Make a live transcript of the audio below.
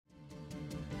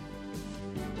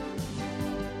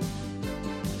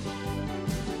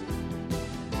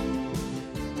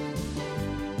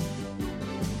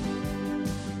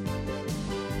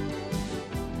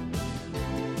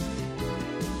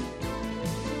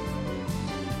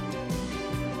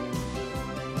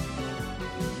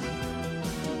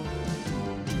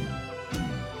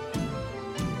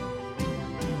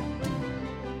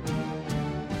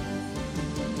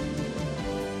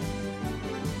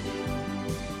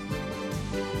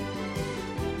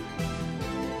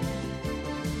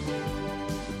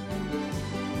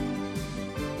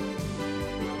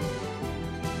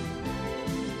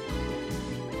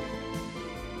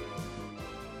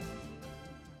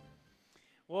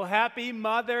Well, happy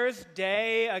Mother's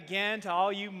Day again to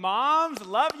all you moms.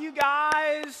 Love you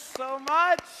guys so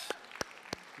much.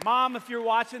 Mom, if you're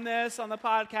watching this on the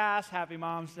podcast, happy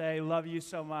Mom's Day. Love you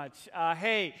so much.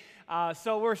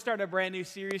 So we're starting a brand new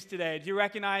series today. Do you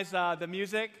recognize the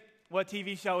music? What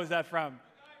TV show is that from?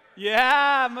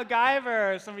 Yeah,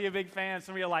 MacGyver. Some of you are big fans.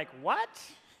 Some of you are like, what?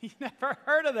 You never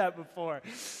heard of that before.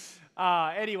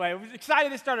 Anyway, we're excited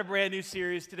to start a brand new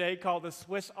series today called The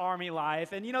Swiss Army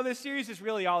Life. And you know, this series is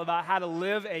really all about how to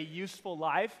live a useful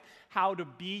life, how to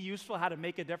be useful, how to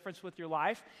make a difference with your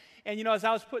life. And you know, as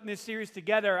I was putting this series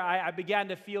together, I began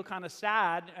to feel kind of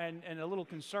sad and a little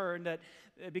concerned that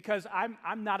because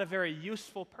I'm not a very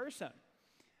useful person.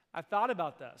 I've thought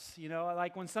about this, you know,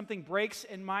 like when something breaks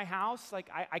in my house, like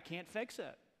I can't fix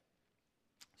it.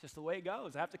 It's just the way it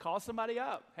goes. I have to call somebody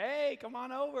up. Hey, come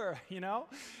on over, you know.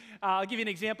 I'll give you an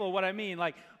example of what I mean.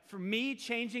 Like for me,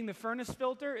 changing the furnace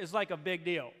filter is like a big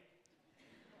deal.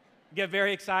 Get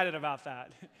very excited about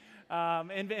that.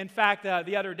 In fact,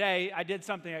 the other day, I did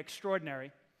something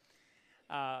extraordinary.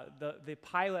 The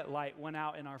pilot light went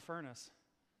out in our furnace.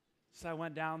 So I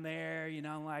went down there, you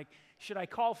know, like, should I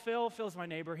call Phil? Phil's my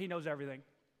neighbor. He knows everything.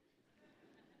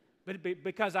 But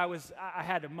because I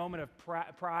had a moment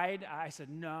of pride, I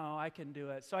said, no, I can do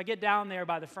it. So I get down there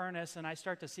by the furnace, and I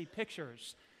start to see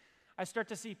pictures. I start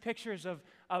to see pictures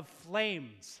of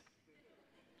flames.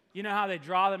 You know how they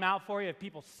draw them out for you? If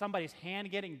somebody's hand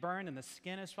getting burned and the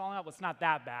skin is falling out? Well, it's not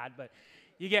that bad, but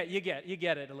you get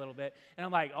it a little bit. And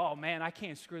I'm like, oh, man, I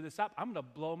can't screw this up. I'm going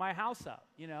to blow my house up,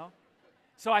 you know?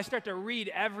 So I start to read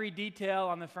every detail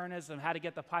on the furnace and how to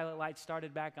get the pilot light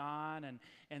started back on.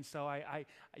 And so I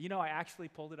actually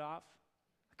pulled it off.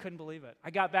 I couldn't believe it. I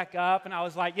got back up and I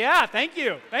was like, yeah, thank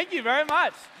you. Thank you very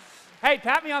much. Hey,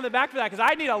 pat me on the back for that because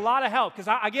I need a lot of help because,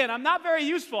 I'm not very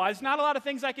useful. There's not a lot of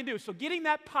things I can do. So getting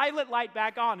that pilot light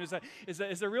back on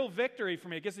is a real victory for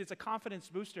me. I guess it's a confidence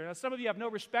booster. Now, some of you have no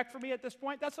respect for me at this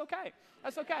point. That's okay.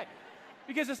 That's okay.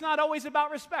 Because it's not always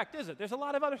about respect, is it? There's a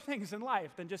lot of other things in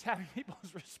life than just having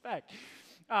people's respect.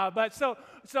 So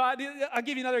I'll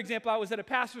give you another example. I was at a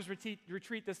pastor's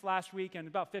retreat this last week, and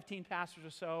about 15 pastors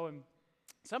or so, and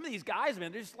some of these guys,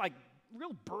 man, they're just like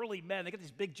real burly men. They got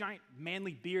these big, giant,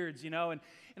 manly beards, you know, and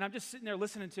I'm just sitting there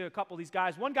listening to a couple of these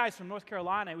guys. One guy's from North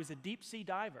Carolina. He was a deep-sea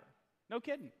diver. No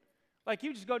kidding. Like,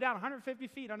 you just go down 150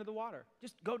 feet under the water.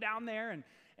 Just go down there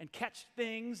and catch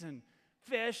things and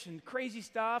fish and crazy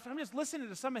stuff. And I'm just listening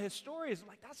to some of his stories. I'm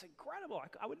like, that's incredible.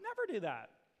 I would never do that.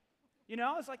 You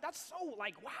know, it's like, that's so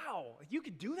like, wow, you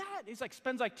could do that? He's like,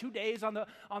 spends like 2 days on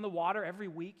the water every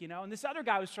week, you know. And this other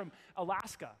guy was from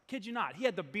Alaska. Kid you not. He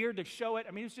had the beard to show it.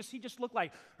 I mean, he just looked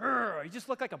like, he just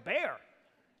looked like a bear,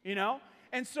 you know.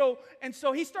 And so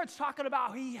he starts talking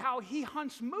about how he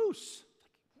hunts moose.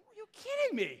 Like, are you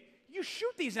kidding me? You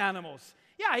shoot these animals.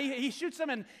 Yeah, he shoots them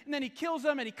and then he kills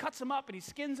them and he cuts them up and he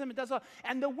skins them and does all.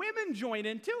 And the women join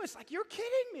in too. It's like, you're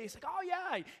kidding me. It's like, oh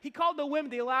yeah. He called the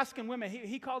women, the Alaskan women,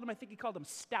 he called them, I think he called them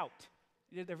stout.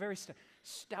 They're very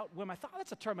stout women. I thought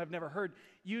that's a term I've never heard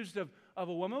used of a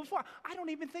woman before. I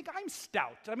don't even think I'm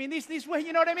stout. I mean, these women,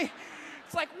 you know what I mean?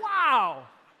 It's like, wow.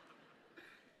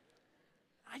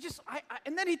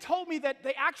 And then he told me that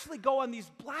they actually go on these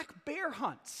black bear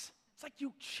hunts. It's like,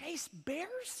 you chase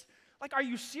bears? Like, are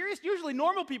you serious? Usually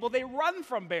normal people, they run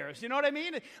from bears. You know what I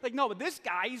mean? Like, no, but this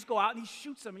guy, he's go out and he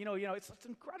shoots them. You know, it's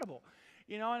incredible.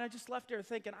 You know, and I just left there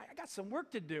thinking, I got some work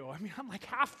to do. I mean, I'm like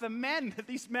half the men that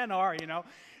these men are, you know.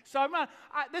 So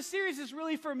this series is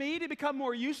really for me to become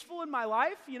more useful in my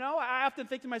life. You know, I often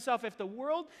think to myself, if the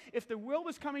world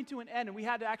was coming to an end and we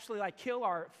had to actually like kill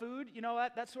our food, you know,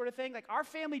 that sort of thing, like our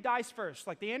family dies first.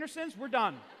 Like the Andersons, we're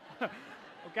done.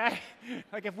 Okay?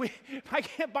 Like if I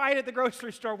can't buy it at the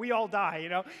grocery store, we all die, you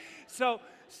know?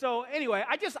 So anyway,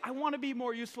 I want to be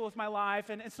more useful with my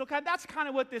life. And so that's kind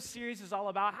of what this series is all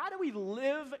about. How do we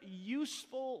live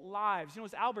useful lives? You know, it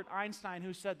was Albert Einstein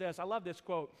who said this. I love this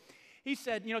quote. He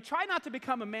said, you know, try not to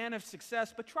become a man of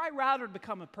success, but try rather to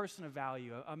become a person of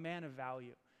value, a man of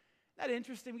value. Isn't that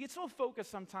interesting? We get so focused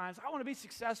sometimes. I want to be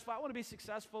successful,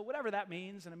 whatever that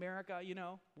means in America, you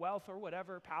know, wealth or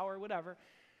whatever, power, whatever.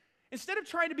 Instead of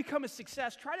trying to become a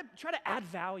success, try to add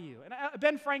value. And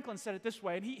Ben Franklin said it this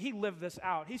way, and he lived this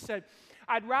out. He said,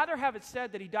 I'd rather have it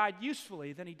said that he died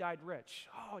usefully than he died rich.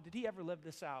 Oh, did he ever live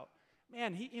this out?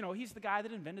 Man, he's the guy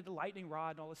that invented the lightning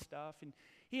rod and all this stuff. And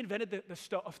he invented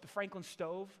the Franklin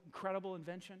stove, incredible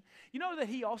invention. You know that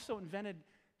he also invented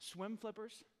swim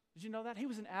flippers? Did you know that? He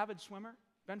was an avid swimmer,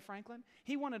 Ben Franklin.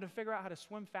 He wanted to figure out how to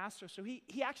swim faster, so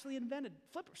he actually invented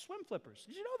swim flippers.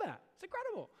 Did you know that? It's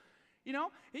incredible.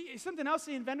 Something else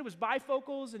he invented was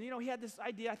bifocals, and, he had this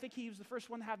idea. I think he was the first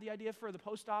one to have the idea for the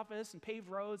post office and paved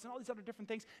roads and all these other different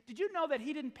things. Did you know that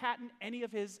he didn't patent any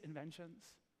of his inventions?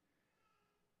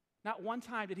 Not one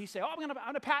time did he say, I'm going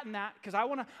to patent that because I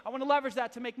want to leverage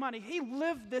that to make money. He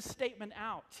lived this statement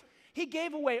out. He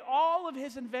gave away all of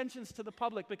his inventions to the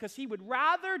public because he would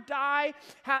rather die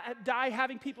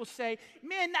having people say,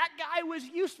 man, that guy was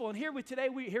useful. And here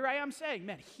I am saying,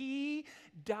 man, he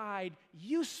died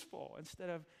useful instead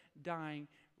of dying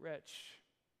rich.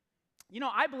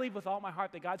 I believe with all my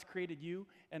heart that God's created you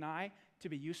and I to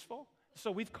be useful. So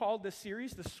we've called this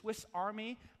series the Swiss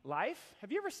Army Life.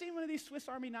 Have you ever seen one of these Swiss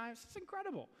Army knives? It's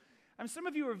incredible. Some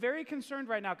of you are very concerned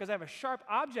right now because I have a sharp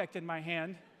object in my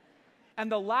hand. And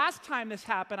the last time this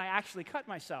happened, I actually cut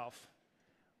myself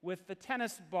with the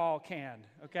tennis ball can,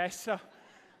 okay? So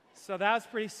that was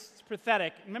pretty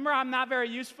pathetic. Remember, I'm not very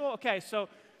useful? Okay, so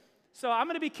I'm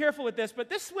going to be careful with this, but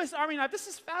this Swiss Army knife, this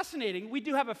is fascinating. We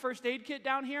do have a first aid kit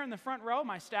down here in the front row.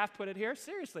 My staff put it here.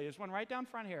 Seriously, there's one right down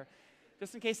front here,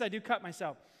 just in case I do cut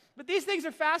myself. But these things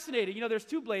are fascinating. There's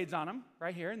 2 blades on them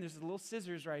right here, and there's the little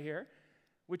scissors right here,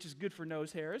 which is good for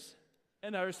nose hairs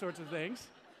and other sorts of things.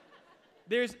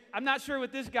 I'm not sure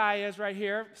what this guy is right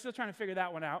here. Still trying to figure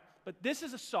that one out. But this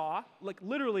is a saw, like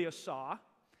literally a saw.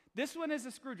 This one is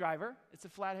a screwdriver. It's a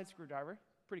flathead screwdriver.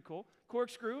 Pretty cool.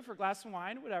 Corkscrew for a glass of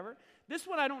wine, whatever. This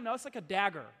one I don't know. It's like a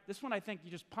dagger. This one I think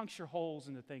you just puncture holes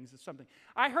into things. It's something.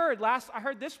 I heard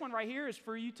this one right here is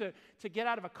for you to get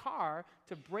out of a car,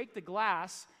 to break the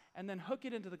glass, and then hook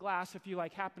it into the glass if you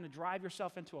happen to drive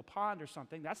yourself into a pond or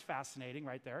something. That's fascinating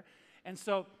right there. And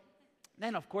so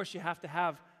then, of course, you have to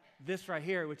have this right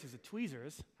here, which is a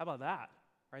tweezers. How about that?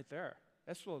 Right there.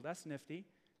 That's nifty.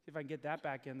 See if I can get that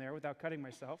back in there without cutting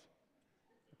myself.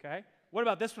 Okay. What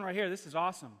about this one right here? This is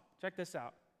awesome. Check this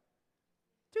out.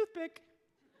 Toothpick.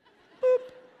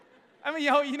 Boop. You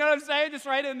know what I'm saying? Just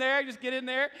right in there. Just get in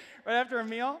there right after a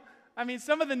meal.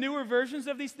 Some of the newer versions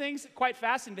of these things, quite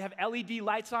fascinating. They have LED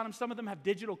lights on them. Some of them have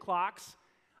digital clocks.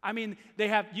 They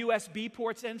have USB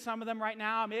ports in some of them right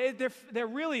now.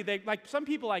 Some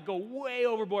people go way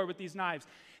overboard with these knives.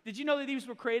 Did you know that these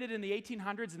were created in the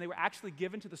 1800s and they were actually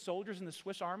given to the soldiers in the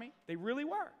Swiss Army? They really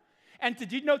were. And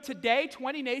did you know today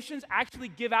 20 nations actually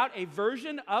give out a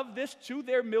version of this to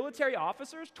their military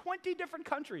officers? 20 different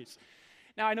countries.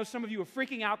 Now, I know some of you are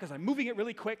freaking out because I'm moving it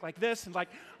really quick like this and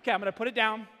okay, I'm going to put it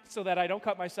down so that I don't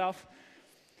cut myself.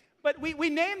 But we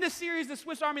named this series the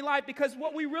Swiss Army Life because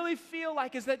what we really feel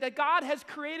like is that God has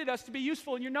created us to be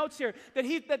useful. In your notes here,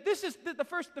 that this is the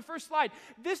first slide.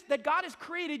 That God has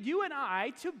created you and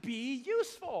I to be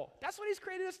useful. That's what He's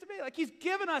created us to be. He's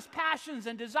given us passions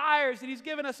and desires, and He's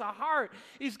given us a heart.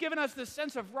 He's given us this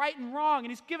sense of right and wrong,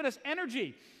 and He's given us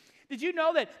energy. Did you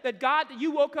know that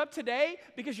you woke up today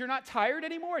because you're not tired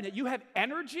anymore, and that you have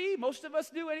energy? Most of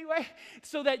us do anyway,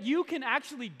 so that you can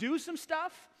actually do some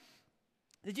stuff.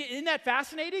 Isn't that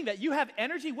fascinating that you have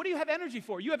energy? What do you have energy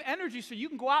for? You have energy so you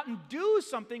can go out and do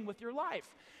something with your life.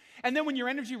 And then when your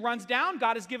energy runs down,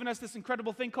 God has given us this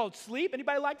incredible thing called sleep.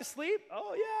 Anybody like to sleep?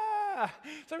 Oh, yeah.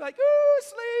 So they're like, ooh,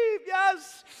 sleep,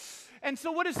 yes. And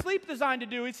so what is sleep designed to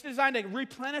do? It's designed to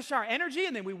replenish our energy,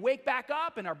 and then we wake back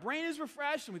up, and our brain is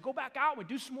refreshed, and we go back out, and we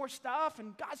do some more stuff,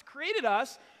 and God's created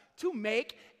us to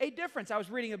make a difference. I was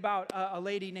reading about a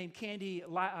lady named Candy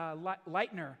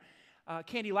Lightner.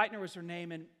 Candy Lightner was her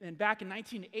name, and back in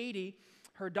 1980,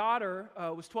 her daughter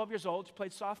was 12 years old. She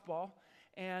played softball,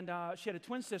 and she had a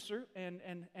twin sister. And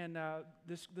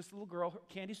this little girl,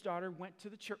 Candy's daughter, went to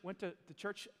the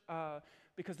church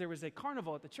because there was a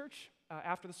carnival at the church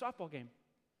after the softball game.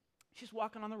 She's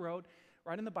walking on the road,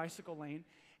 right in the bicycle lane,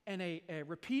 and a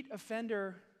repeat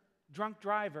offender drunk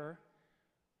driver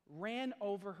ran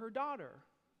over her daughter,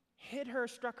 hit her,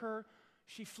 struck her.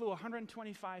 She flew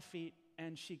 125 feet.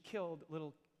 And she killed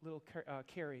little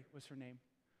Carrie was her name.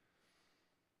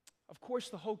 Of course,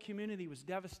 the whole community was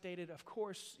devastated. Of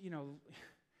course,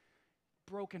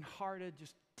 brokenhearted,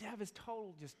 just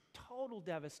total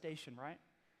devastation, right?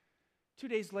 2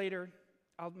 days later,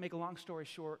 I'll make a long story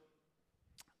short,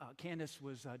 Candace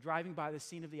was driving by the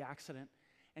scene of the accident,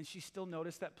 and she still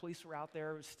noticed that police were out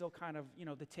there. It was still kind of,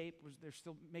 the tape was, they're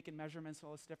still making measurements and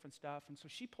all this different stuff. And so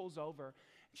she pulls over,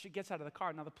 and she gets out of the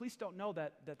car. Now, the police don't know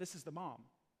that this is the mom,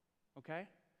 okay?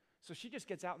 So she just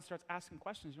gets out and starts asking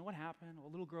questions. What happened? Well,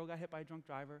 a little girl got hit by a drunk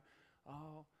driver.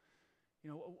 Oh,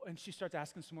 and she starts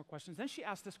asking some more questions. Then she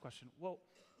asks this question. Well,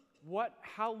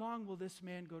 how long will this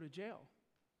man go to jail?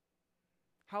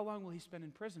 How long will he spend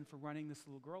in prison for running this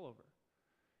little girl over?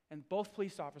 And both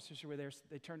police officers who were there,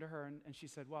 they turned to her and she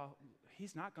said, well,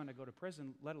 he's not going to go to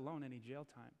prison, let alone any jail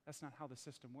time. That's not how the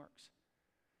system works.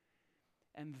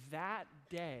 And that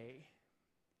day,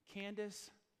 Candace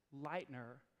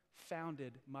Lightner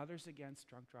founded Mothers Against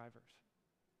Drunk Drivers.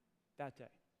 That day.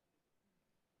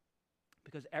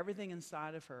 Because everything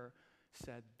inside of her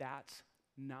said, that's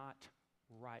not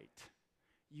right.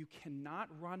 You cannot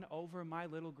run over my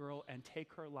little girl and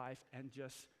take her life and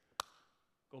just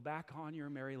go back on your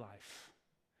merry life.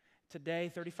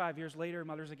 Today, 35 years later,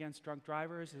 Mothers Against Drunk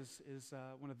Drivers is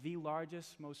one of the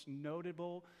largest, most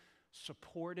notable,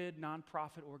 supported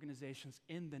nonprofit organizations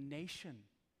in the nation.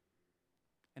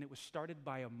 And it was started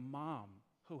by a mom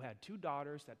who had 2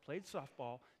 daughters that played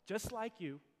softball, just like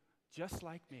you, just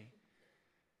like me.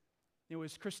 It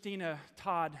was Christina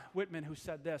Todd Whitman who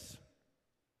said this: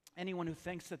 anyone who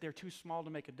thinks that they're too small to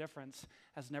make a difference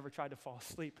has never tried to fall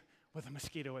asleep with a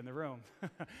mosquito in the room.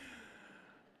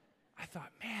 I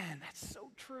thought, man, that's so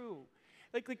true.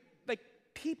 Like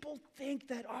people think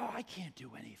that, oh, I can't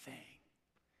do anything.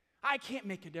 I can't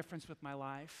make a difference with my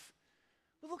life.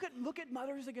 But look at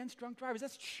Mothers Against Drunk Drivers.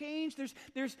 That's changed.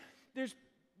 There's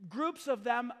groups of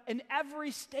them in every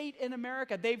state in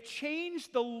America. They've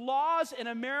changed the laws in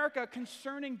America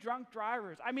concerning drunk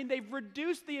drivers. I mean, they've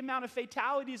reduced the amount of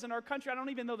fatalities in our country. I don't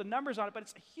even know the numbers on it, but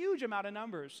it's a huge amount of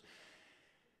numbers.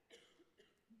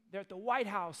 They're at the White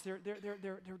House. They're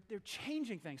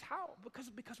changing things. How?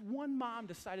 Because one mom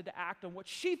decided to act on what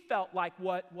she felt like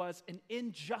what was an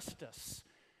injustice.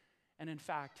 And in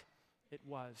fact, it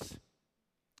was.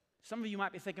 Some of you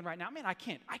might be thinking right now, man, I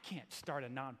can't start a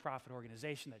nonprofit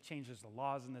organization that changes the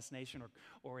laws in this nation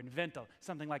or invent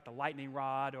something like the lightning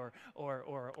rod or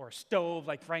stove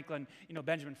like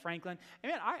Benjamin Franklin.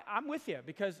 And man, I'm with you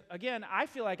because, again, I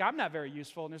feel like I'm not very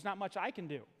useful and there's not much I can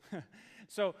do.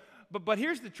 But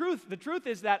here's the truth. The truth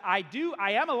is that I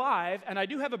am alive, and I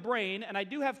do have a brain, and I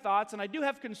do have thoughts, and I do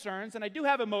have concerns, and I do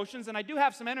have emotions, and I do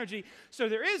have some energy. So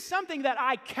there is something that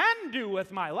I can do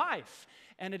with my life.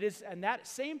 And that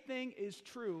same thing is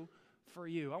true for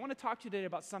you. I want to talk to you today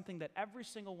about something that every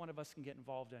single one of us can get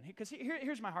involved in. Because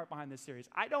here's my heart behind this series.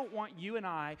 I don't want you and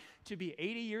I to be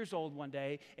 80 years old one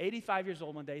day, 85 years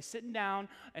old one day, sitting down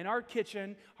in our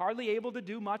kitchen, hardly able to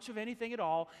do much of anything at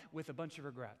all, with a bunch of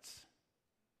regrets.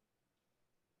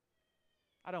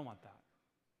 I don't want that.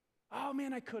 Oh,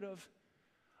 man, I could have.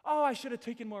 Oh, I should have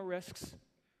taken more risks.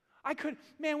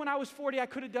 When I was 40, I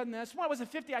could have done this. When I was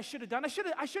 50, I should have done. I should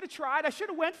have tried. I should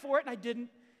have went for it, and I didn't.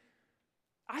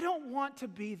 I don't want to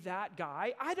be that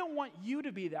guy. I don't want you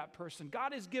to be that person.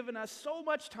 God has given us so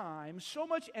much time, so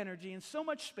much energy, and so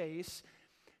much space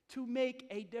to make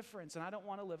a difference, and I don't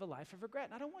want to live a life of regret,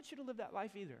 and I don't want you to live that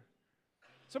life either.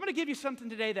 So I'm going to give you something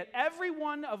today that every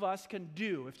one of us can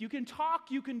do. If you can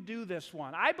talk, you can do this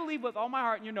one. I believe with all my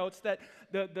heart in your notes that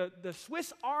the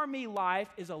Swiss Army life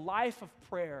is a life of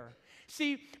prayer.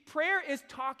 See, prayer is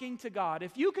talking to God.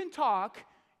 If you can talk,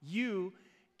 you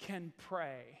can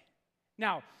pray.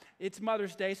 Now, it's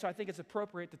Mother's Day, so I think it's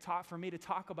appropriate for me to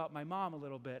talk about my mom a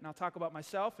little bit, and I'll talk about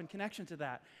myself in connection to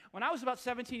that. When I was about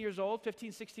 17 years old,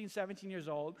 15, 16, 17 years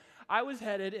old, I was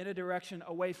headed in a direction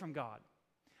away from God.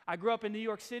 I grew up in New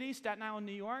York City, Staten Island,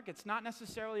 New York. It's not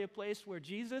necessarily a place where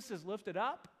Jesus is lifted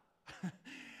up.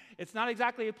 It's not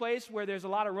exactly a place where there's a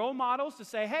lot of role models to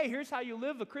say, hey, here's how you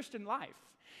live a Christian life.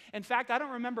 In fact, I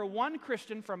don't remember one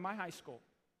Christian from my high school.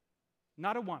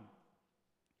 Not a one.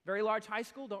 Very large high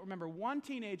school, don't remember one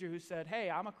teenager who said,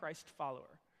 hey, I'm a Christ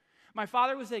follower. My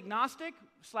father was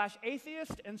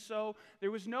agnostic/atheist, and so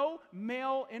there was no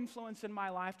male influence in my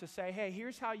life to say, hey,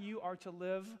 here's how you are to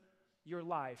live your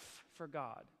life for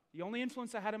God. The only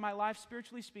influence I had in my life,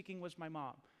 spiritually speaking, was my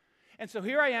mom. And so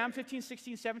here I am, 15,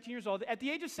 16, 17 years old. At the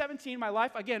age of 17, my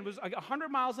life, again, was 100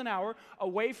 miles an hour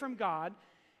away from God,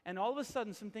 and all of a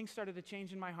sudden, some things started to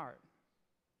change in my heart.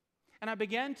 And I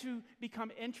began to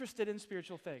become interested in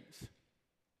spiritual things.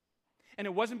 And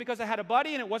it wasn't because I had a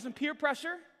buddy, and it wasn't peer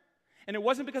pressure, and it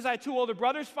wasn't because I had 2 older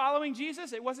brothers following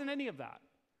Jesus. It wasn't any of that.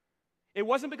 It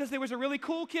wasn't because there was a really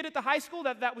cool kid at the high school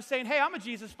that was saying, hey, I'm a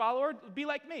Jesus follower, be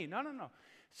like me. No.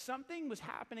 Something was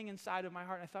happening inside of my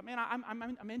heart, and I thought, man,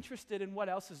 I'm interested in what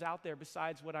else is out there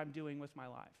besides what I'm doing with my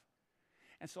life.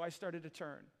 And so I started to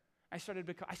turn. I started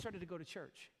to go to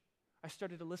church. I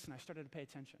started to listen. I started to pay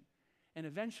attention. And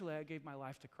eventually, I gave my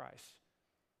life to Christ.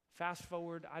 Fast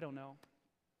forward, I don't know,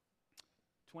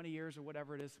 20 years or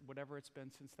whatever it is, whatever it's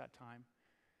been since that time.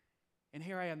 And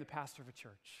here I am, the pastor of a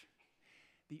church.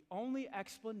 The only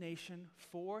explanation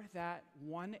for that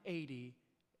 180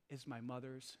 is my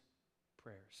mother's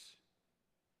prayers.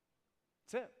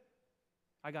 That's it.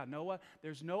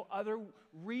 There's no other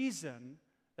reason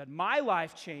that my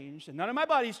life changed, and none of my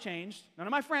buddies changed, none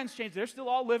of my friends changed. They're still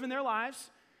all living their lives.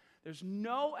 There's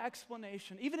no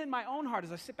explanation, even in my own heart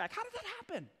as I sit back. How did that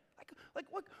happen?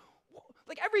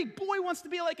 Like every boy wants to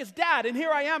be like his dad, and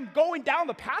here I am going down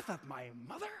the path of my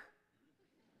mother?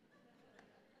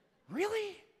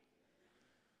 Really?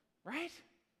 Right?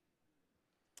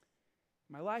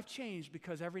 My life changed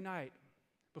because every night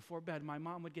before bed, my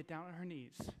mom would get down on her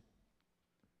knees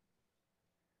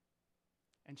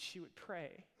and she would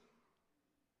pray.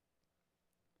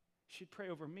 She'd pray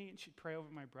over me and she'd pray over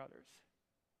my brothers.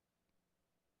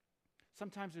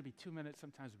 Sometimes it would be 2 minutes,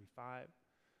 sometimes it would be 5.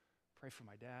 Pray for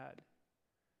my dad.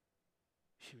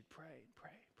 She would pray and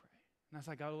pray and pray. And as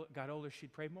I got older,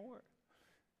 she'd pray more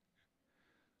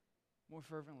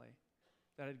fervently,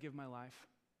 that I'd give my life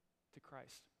to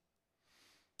Christ.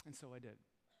 And so I did.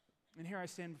 And here I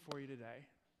stand before you today.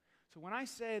 So when I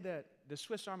say that the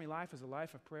Swiss Army life is a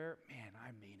life of prayer, man,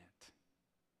 I mean it.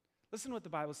 Listen to what the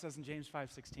Bible says in James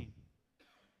 5:16.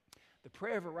 The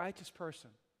prayer of a righteous person,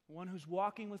 one who's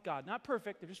walking with God, not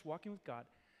perfect, they're just walking with God,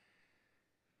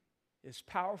 is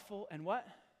powerful and what?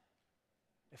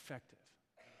 Effective.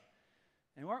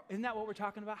 And isn't that what we're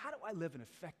talking about? How do I live an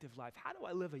effective life? How do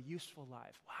I live a useful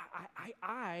life? Well,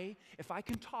 if I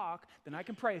can talk, then I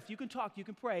can pray. If you can talk, you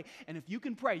can pray. And if you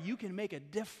can pray, you can make a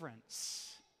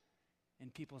difference in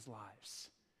people's lives.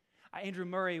 Andrew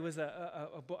Murray was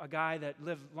a guy that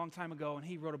lived a long time ago, and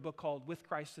he wrote a book called With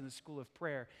Christ in the School of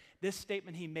Prayer. This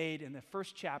statement he made in the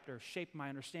first chapter shaped my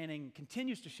understanding,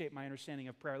 continues to shape my understanding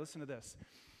of prayer. Listen to this.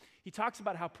 He talks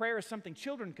about how prayer is something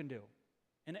children can do.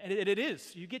 And it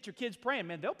is. You get your kids praying,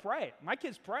 man, they'll pray. My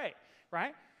kids pray,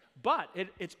 right? But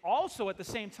it's also at the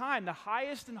same time the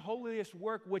highest and holiest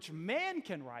work which man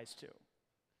can rise to.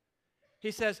 He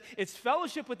says, it's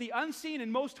fellowship with the unseen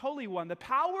and most holy one. The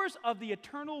powers of the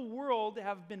eternal world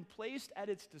have been placed at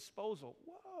its disposal.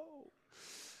 Whoa.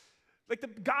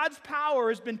 Like God's power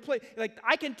has been placed. Like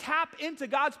I can tap into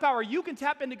God's power. You can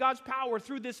tap into God's power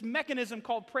through this mechanism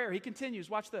called prayer. He continues,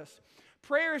 watch this.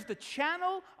 Prayer is the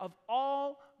channel of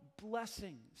all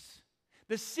blessings.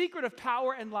 The secret of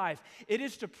power and life. It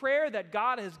is to prayer that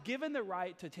God has given the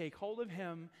right to take hold of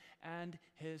him and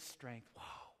his strength. Wow.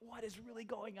 What is really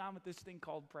going on with this thing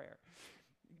called prayer?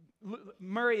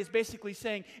 Murray is basically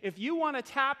saying, if you want to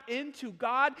tap into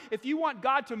God, if you want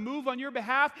God to move on your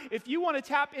behalf, if you want to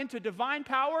tap into divine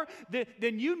power,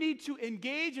 then you need to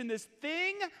engage in this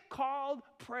thing called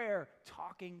prayer,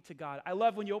 talking to God. I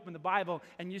love when you open the Bible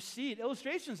and you see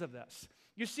illustrations of this.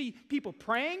 You see people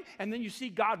praying, and then you see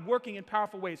God working in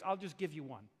powerful ways. I'll just give you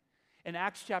one. In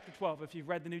Acts chapter 12, if you've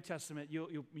read the New Testament,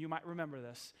 you might remember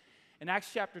this. In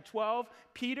Acts chapter 12,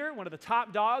 Peter, one of the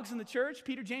top dogs in the church,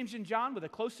 Peter, James, and John were the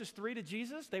closest three to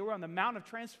Jesus. They were on the Mount of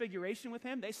Transfiguration with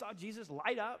him. They saw Jesus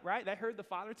light up, right? They heard the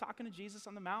Father talking to Jesus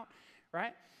on the Mount,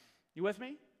 right? You with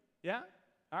me? Yeah?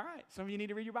 All right. Some of you need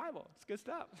to read your Bible. It's good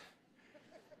stuff.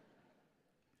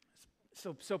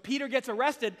 So Peter gets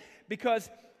arrested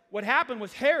because what happened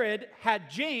was Herod had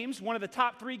James, one of the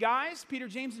top three guys, Peter,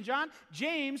 James, and John.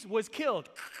 James was killed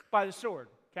by the sword,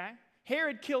 okay?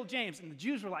 Herod killed James, and the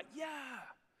Jews were like, yeah.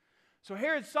 So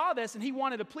Herod saw this, and he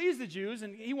wanted to please the Jews,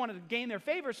 and he wanted to gain their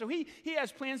favor, so he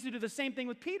has plans to do the same thing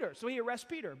with Peter. So he arrests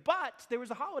Peter. But there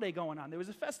was a holiday going on. There was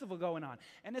a festival going on.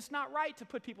 And it's not right to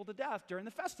put people to death during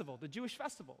the festival, the Jewish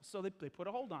festival. So they put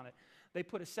a hold on it. They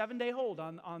put a 7-day hold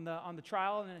on the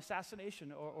trial and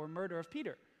assassination or murder of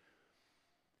Peter.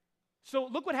 So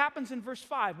look what happens in verse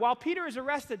 5. While Peter is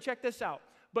arrested, check this out.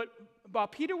 But while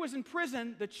Peter was in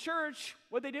prison, the church,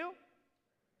 what'd they do?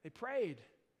 They prayed.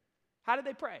 How did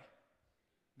they pray?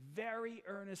 Very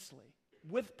earnestly,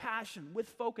 with passion, with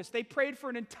focus. They prayed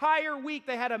for an entire week.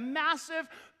 They had a massive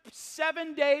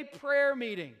 7-day prayer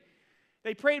meeting.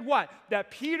 They prayed what?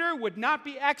 That Peter would not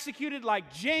be executed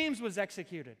like James was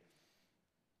executed.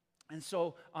 And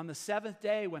so on the 7th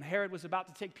day, when Herod was about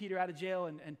to take Peter out of jail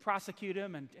and prosecute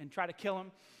him and try to kill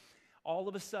him, all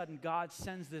of a sudden, God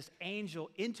sends this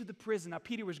angel into the prison. Now,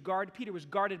 Peter was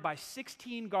guarded by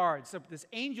 16 guards. So this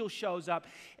angel shows up,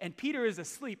 and Peter is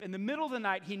asleep. In the middle of the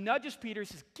night, he nudges Peter,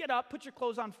 says, get up, put your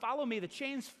clothes on, follow me. The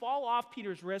chains fall off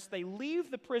Peter's wrists. They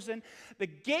leave the prison. The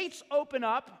gates open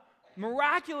up,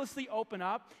 miraculously open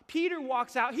up. Peter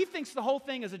walks out. He thinks the whole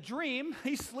thing is a dream.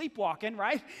 He's sleepwalking,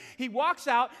 right? He walks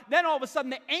out. Then all of a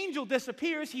sudden, the angel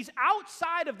disappears. He's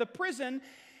outside of the prison,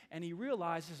 and he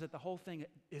realizes that the whole thing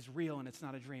is real and it's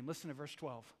not a dream. Listen to verse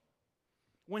 12.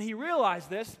 When he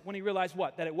realized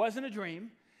what? That it wasn't a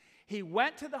dream, he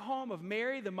went to the home of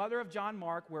Mary, the mother of John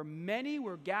Mark, where many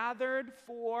were gathered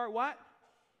for what?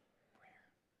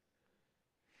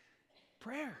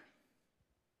 Prayer.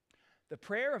 The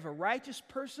prayer of a righteous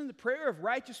person, the prayer of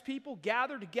righteous people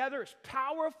gathered together is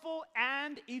powerful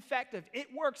and effective. It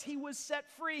works. He was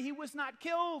set free. He was not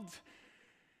killed.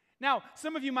 Now,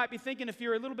 some of you might be thinking, if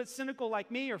you're a little bit cynical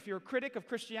like me, or if you're a critic of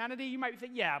Christianity, you might be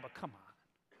thinking, yeah, but come on.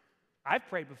 I've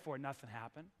prayed before, nothing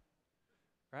happened,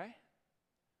 right?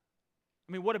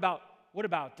 I mean, what about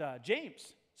James?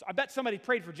 So I bet somebody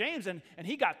prayed for James and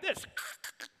he got this.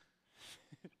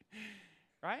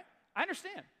 Right? I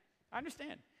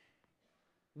understand.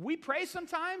 We pray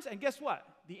sometimes, and guess what?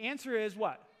 The answer is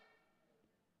what?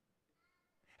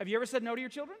 Have you ever said no to your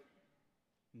children?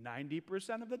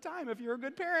 90% of the time, if you're a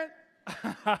good parent.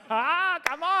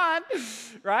 Come on,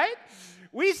 right?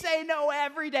 We say no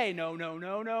every day. No.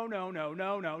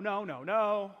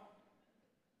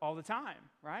 All the time,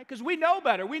 right? Because we know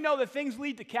better. We know that things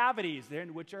lead to cavities,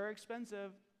 which are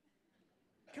expensive.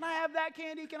 Can I have that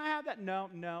candy? Can I have that? No.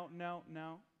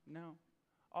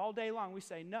 All day long, we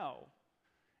say no.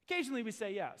 Occasionally, we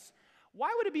say yes.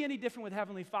 Why would it be any different with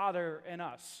Heavenly Father and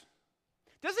us?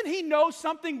 Doesn't He know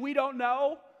something we don't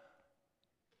know?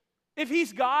 If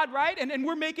He's God, right? And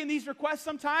we're making these requests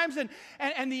sometimes,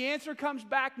 and the answer comes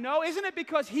back no. Isn't it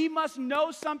because He must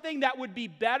know something that would be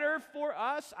better for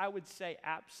us? I would say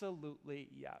absolutely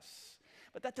yes.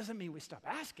 But that doesn't mean we stop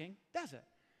asking, does it?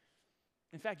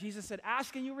 In fact, Jesus said,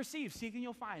 ask and you'll receive, seek and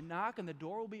you'll find, knock and the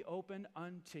door will be opened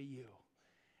unto you.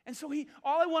 And so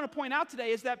all I want to point out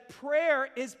today is that prayer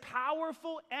is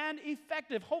powerful and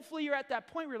effective. Hopefully you're at that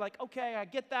point where you're like, okay, I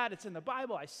get that, it's in the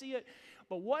Bible, I see it,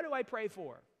 but what do I pray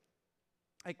for?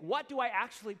 Like, what do I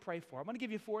actually pray for? I'm going to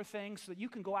give you 4 things so that you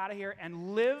can go out of here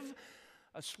and live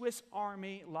a Swiss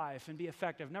Army life and be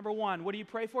effective. Number 1, what do you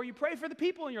pray for? You pray for the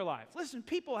people in your life. Listen,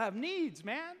 people have needs,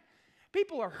 man.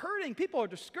 People are hurting. People are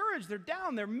discouraged. They're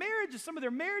down. Some of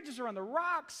their marriages are on the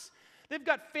rocks. They've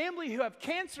got family who have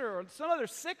cancer or some other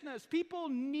sickness. People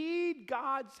need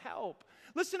God's help.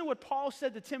 Listen to what Paul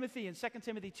said to Timothy in 2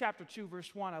 Timothy chapter 2,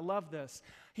 verse 1. I love this.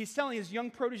 He's telling his young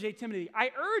protege Timothy,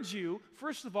 I urge you,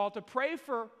 first of all, to pray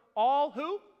for all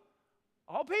who?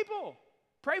 All people.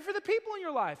 Pray for the people in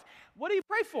your life. What do you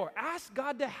pray for? Ask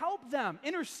God to help them.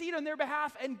 Intercede on their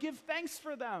behalf and give thanks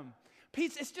for them.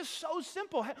 Peace, it's just so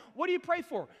simple. What do you pray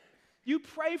for? You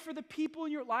pray for the people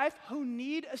in your life who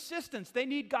need assistance. They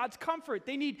need God's comfort.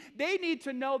 They need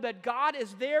to know that God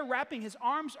is there wrapping His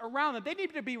arms around them. They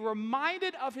need to be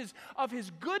reminded of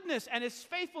His goodness and His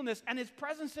faithfulness and His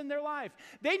presence in their life.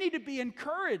 They need to be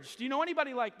encouraged. Do you know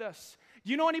anybody like this?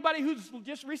 Do you know anybody who's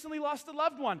just recently lost a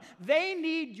loved one? They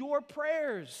need your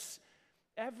prayers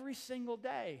every single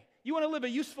day. You want to live a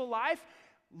useful life?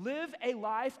 Live a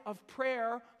life of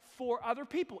prayer for other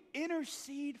people.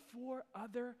 Intercede for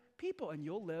other people, and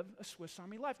you'll live a Swiss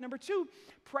Army life. Number 2,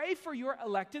 pray for your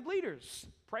elected leaders.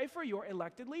 Pray for your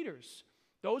elected leaders.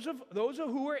 Those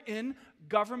who are in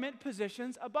government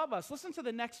positions above us. Listen to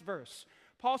the next verse.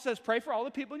 Paul says, pray for all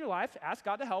the people in your life. Ask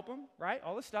God to help them, right?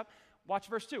 All this stuff. Watch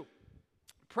verse 2.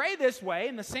 Pray this way,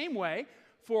 in the same way,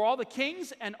 for all the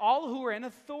kings and all who are in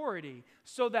authority,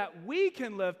 so that we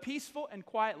can live peaceful and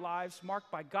quiet lives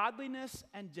marked by godliness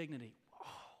and dignity.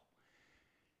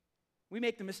 We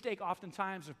make the mistake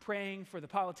oftentimes of praying for the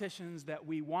politicians that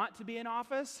we want to be in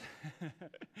office,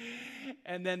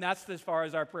 and then that's as far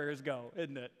as our prayers go,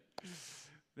 isn't it?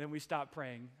 Then we stop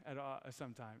praying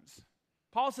sometimes.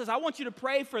 Paul says, I want you to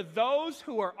pray for those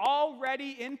who are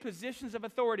already in positions of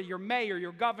authority, your mayor,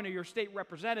 your governor, your state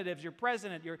representatives, your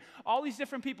president, all these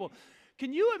different people.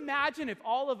 Can you imagine if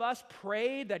all of us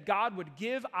prayed that God would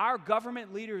give our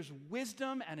government leaders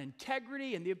wisdom and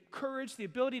integrity and the courage, the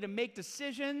ability to make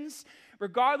decisions,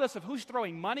 regardless of who's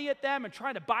throwing money at them and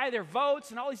trying to buy their votes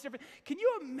and all these different... Can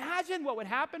you imagine what would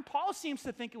happen? Paul seems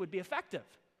to think it would be effective.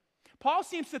 Paul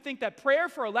seems to think that prayer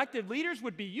for elected leaders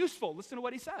would be useful. Listen to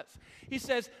what he says. He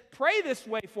says, pray this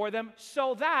way for them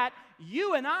so that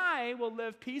you and I will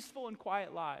live peaceful and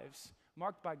quiet lives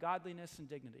marked by godliness and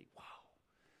dignity. Wow.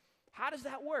 How does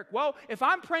that work? Well, if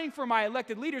I'm praying for my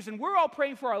elected leaders, and we're all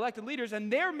praying for our elected leaders,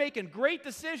 and they're making great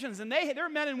decisions, and they're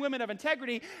men and women of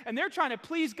integrity, and they're trying to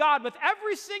please God with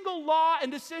every single law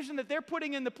and decision that they're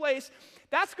putting into place,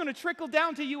 that's going to trickle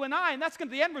down to you and I, and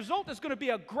the end result is going to be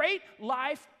a great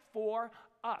life for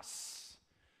us.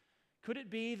 Could it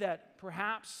be that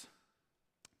perhaps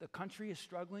the country is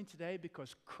struggling today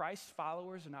because Christ's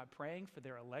followers are not praying for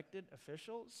their elected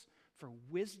officials, for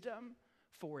wisdom,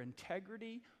 for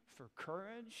integrity, for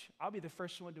courage? I'll be the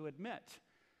first one to admit,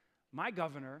 my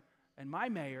governor and my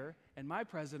mayor and my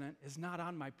president is not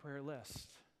on my prayer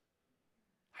list.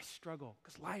 I struggle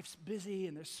because life's busy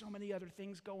and there's so many other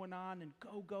things going on and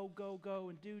go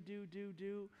and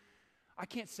do. I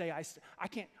can't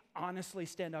honestly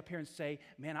stand up here and say,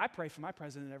 man, I pray for my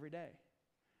president every day.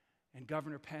 And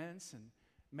Governor Pence and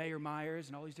Mayor Myers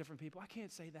and all these different people. I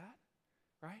can't say that,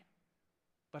 right?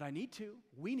 But I need to.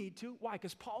 We need to. Why?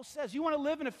 Because Paul says, you want to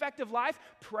live an effective life?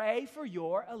 Pray for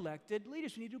your elected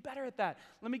leaders. You need to do better at that.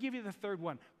 Let me give you the third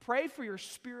one. Pray for your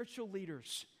spiritual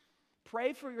leaders.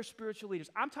 Pray for your spiritual leaders.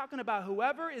 I'm talking about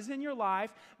whoever is in your life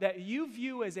that you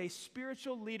view as a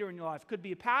spiritual leader in your life. Could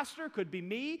be a pastor, could be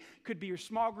me, could be your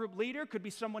small group leader, could be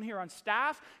someone here on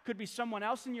staff, could be someone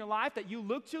else in your life that you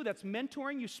look to that's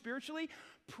mentoring you spiritually.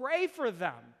 Pray for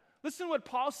them. Listen to what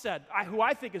Paul said, who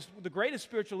I think is the greatest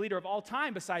spiritual leader of all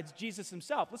time besides Jesus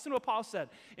himself. Listen to what Paul said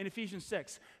in Ephesians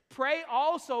 6. Pray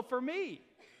also for me.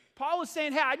 Paul was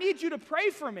saying, hey, I need you to pray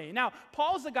for me. Now,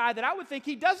 Paul's the guy that I would think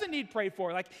he doesn't need prayed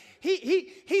for. Like,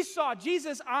 he saw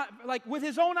Jesus like with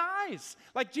his own eyes.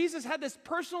 Like, Jesus had this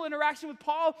personal interaction with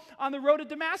Paul on the road to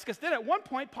Damascus. Then at one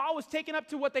point, Paul was taken up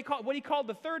to what he called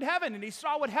the third heaven, and he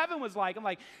saw what heaven was like. I'm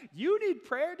like, you need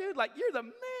prayer, dude? Like, you're the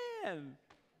man.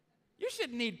 You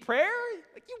shouldn't need prayer.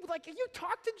 You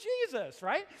talk to Jesus,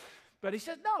 right? But he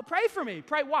said, no, pray for me.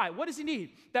 Pray why? What does he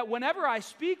need? That whenever I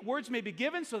speak, words may be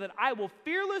given so that I will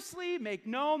fearlessly make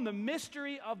known the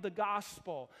mystery of the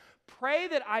gospel. Pray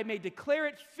that I may declare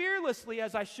it fearlessly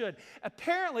as I should.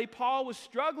 Apparently, Paul was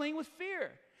struggling with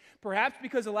fear. Perhaps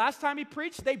because the last time he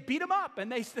preached, they beat him up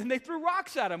and they threw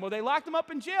rocks at him or they locked him up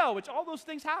in jail, which all those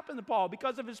things happened to Paul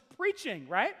because of his preaching,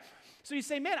 right? So you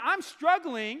say, man, I'm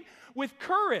struggling with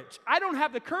courage. I don't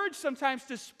have the courage sometimes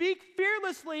to speak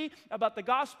fearlessly about the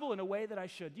gospel in a way that I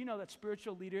should. You know that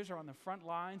spiritual leaders are on the front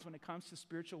lines when it comes to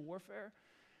spiritual warfare?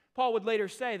 Paul would later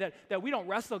say that we don't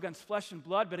wrestle against flesh and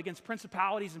blood, but against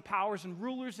principalities and powers and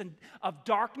rulers of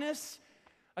darkness,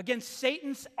 against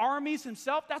Satan's armies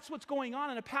himself. That's what's going on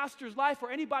in a pastor's life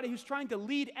or anybody who's trying to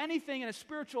lead anything in a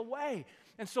spiritual way.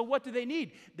 And so what do they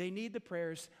need? They need the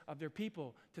prayers of their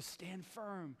people to stand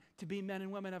firm, to be men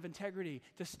and women of integrity,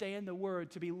 to stay in the Word,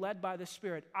 to be led by the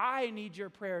Spirit. I need your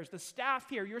prayers. The staff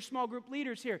here, your small group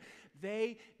leaders here,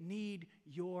 they need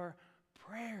your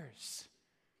prayers.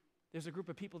 There's a group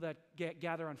of people that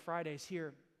gather on Fridays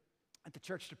here at the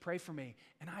church to pray for me,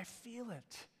 and I feel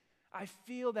it. I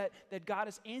feel that God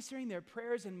is answering their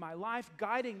prayers in my life,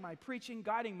 guiding my preaching,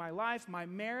 guiding my life, my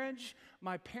marriage,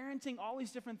 my parenting, all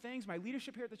these different things, my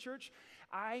leadership here at the church.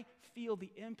 I feel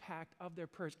the impact of their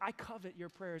prayers. I covet your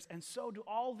prayers, and so do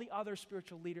all the other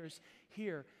spiritual leaders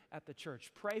here at the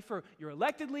church. Pray for your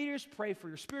elected leaders. Pray for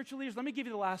your spiritual leaders. Let me give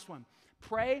you the last one.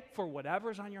 Pray for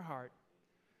whatever's on your heart.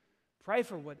 Pray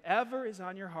for whatever is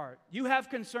on your heart. You have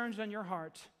concerns on your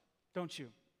heart, don't you?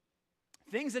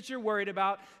 Things that you're worried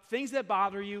about, things that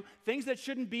bother you, things that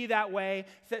shouldn't be that way,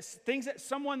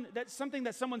 something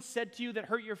that someone said to you that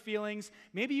hurt your feelings.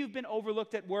 Maybe you've been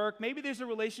overlooked at work. Maybe there's a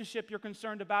relationship you're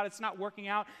concerned about. It's not working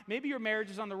out. Maybe your marriage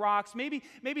is on the rocks. Maybe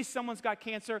someone's got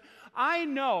cancer. I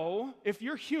know if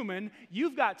you're human,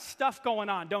 you've got stuff going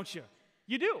on, don't you?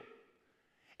 You do.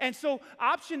 And so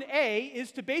option A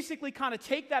is to basically kind of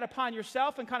take that upon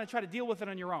yourself and kind of try to deal with it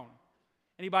on your own.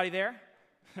 Anybody there?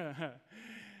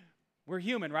 We're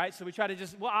human, right? So we try to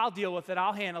I'll deal with it.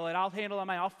 I'll handle it.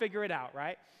 I'll figure it out,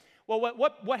 right? Well,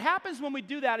 what happens when we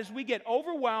do that is we get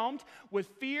overwhelmed with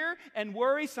fear and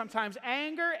worry, sometimes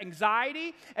anger,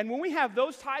 anxiety. And when we have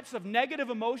those types of negative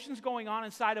emotions going on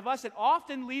inside of us, it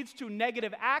often leads to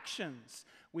negative actions.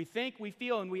 We think, we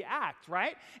feel, and we act,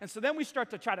 right? And so then we start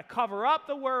to try to cover up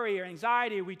the worry or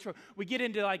anxiety. We get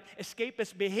into like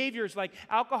escapist behaviors like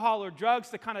alcohol or drugs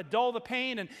to kind of dull the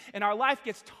pain, and our life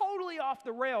gets totally off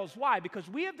the rails. Why? Because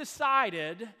we have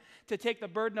decided to take the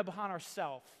burden upon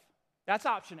ourselves. That's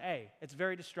option A. It's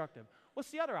very destructive.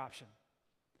 What's the other option?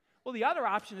 Well, the other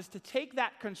option is to take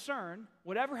that concern,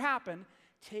 whatever happened,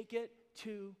 take it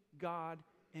to God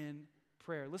in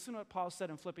prayer. Listen to what Paul said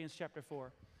in Philippians chapter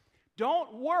 4.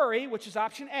 Don't worry, which is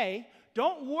option A.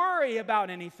 Don't worry about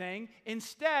anything.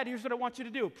 Instead, here's what I want you to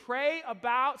do. Pray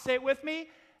about, say it with me,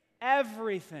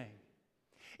 everything.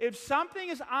 If something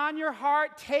is on your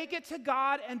heart, take it to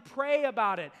God and pray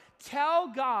about it.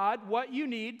 Tell God what you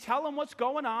need. Tell Him what's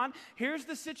going on. Here's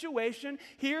the situation.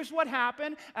 Here's what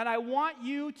happened. And I want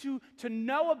you to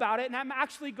know about it. And I'm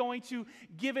actually going to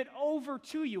give it over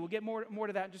to you. We'll get more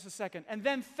to that in just a second. And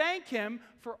then thank Him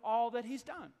for all that He's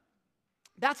done.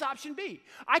 That's option B.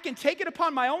 I can take it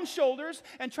upon my own shoulders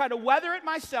and try to weather it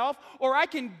myself, or I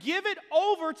can give it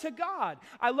over to God.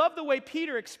 I love the way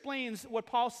Peter explains what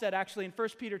Paul said actually in 1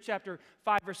 Peter chapter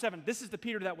 5, verse 7. This is the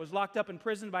Peter that was locked up in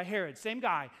prison by Herod. Same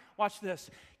guy. Watch this.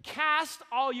 Cast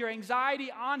all your anxiety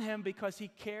on Him because He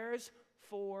cares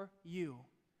for you.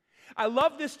 I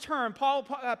love this term.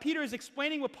 Peter is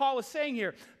explaining what Paul is saying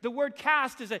here. The word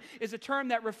cast is a term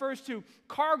that refers to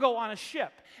cargo on a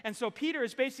ship. And so Peter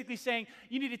is basically saying,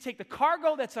 you need to take the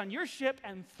cargo that's on your ship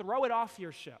and throw it off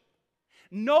your ship.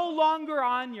 No longer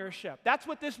on your ship. That's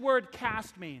what this word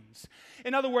cast means.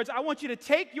 In other words, I want you to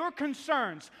take your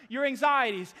concerns, your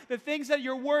anxieties, the things that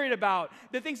you're worried about,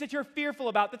 the things that you're fearful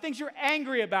about, the things you're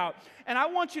angry about, and I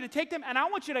want you to take them and I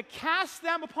want you to cast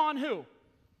them upon who?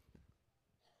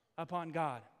 Upon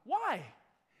God. Why?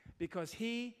 Because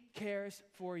He cares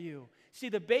for you. See,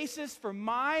 the basis for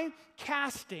my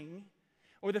casting,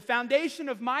 or the foundation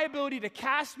of my ability to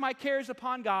cast my cares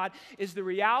upon God, is the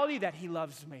reality that He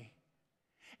loves me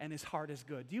and His heart is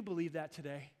good. Do you believe that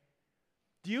today?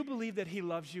 Do you believe that He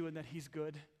loves you and that He's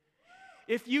good?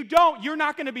 If you don't, you're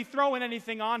not going to be throwing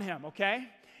anything on Him, okay?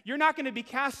 You're not going to be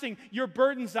casting your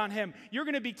burdens on Him. You're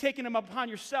going to be taking them upon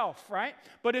yourself, right?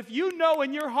 But if you know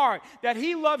in your heart that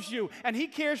He loves you and He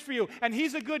cares for you and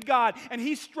He's a good God and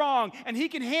He's strong and He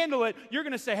can handle it, you're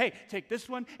going to say, hey, take this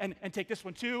one and take this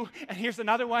one too, and here's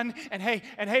another one, and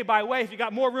hey, by the way, if you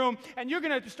got more room, and you're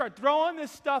going to start throwing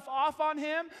this stuff off on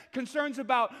Him, concerns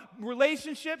about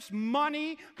relationships,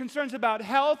 money, concerns about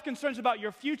health, concerns about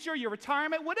your future, your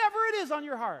retirement, whatever it is on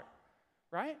your heart,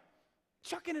 right?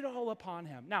 Chucking it all upon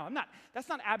Him. Now, that's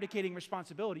not abdicating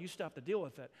responsibility. You still have to deal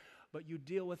with it. But you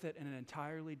deal with it in an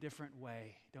entirely different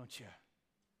way, don't you?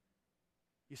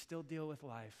 You still deal with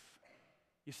life.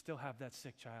 You still have that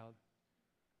sick child.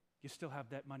 You still have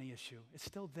that money issue. It's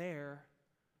still there.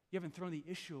 You haven't thrown the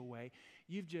issue away.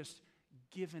 You've just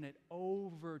given it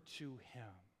over to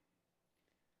Him.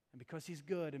 And because He's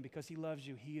good and because He loves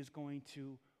you, He is going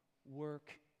to work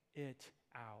it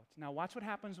out. Now watch what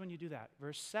happens when you do that.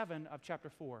 Verse 7 of chapter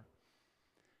 4.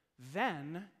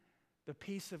 Then the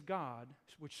peace of God,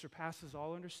 which surpasses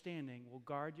all understanding, will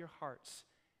guard your hearts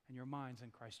and your minds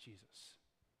in Christ Jesus.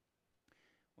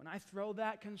 When I throw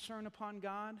that concern upon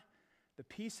God, the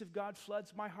peace of God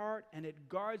floods my heart and it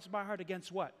guards my heart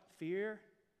against what? Fear,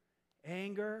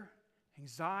 anger,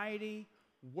 anxiety,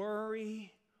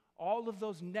 worry, all of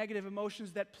those negative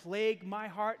emotions that plague my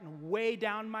heart and weigh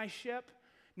down my ship.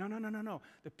 No.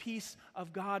 The peace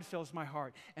of God fills my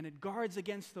heart, and it guards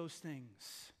against those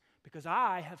things because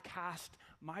I have cast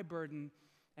my burden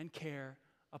and care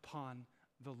upon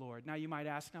the Lord. Now, you might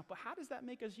ask, but how does that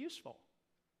make us useful?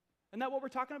 Isn't that what we're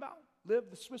talking about?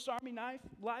 Live the Swiss Army knife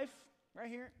life right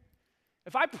here?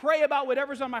 If I pray about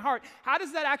whatever's on my heart, how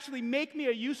does that actually make me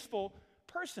a useful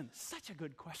person? Such a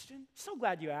good question. So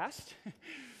glad you asked.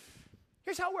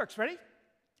 Here's how it works. Ready?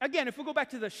 Again, if we go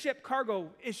back to the ship cargo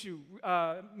issue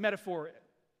metaphor,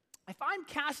 if I'm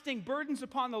casting burdens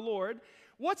upon the Lord,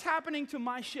 what's happening to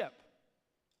my ship?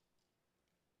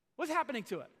 What's happening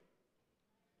to it?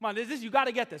 Come on, you got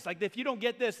to get this. Like, if you don't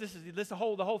get this, the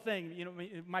whole thing,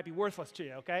 it might be worthless to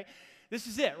you, okay? This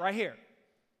is it right here.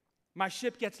 My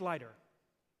ship gets lighter,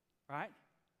 right?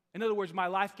 In other words, my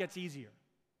life gets easier.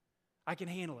 I can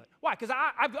handle it. Why? Because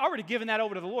I've already given that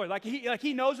over to the Lord. Like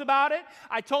he knows about it.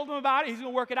 I told him about it. He's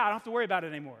going to work it out. I don't have to worry about it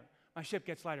anymore. My ship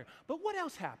gets lighter. But what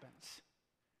else happens?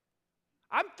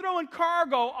 I'm throwing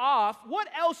cargo off. What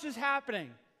else is happening?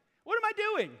 What am I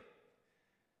doing?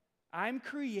 I'm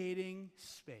creating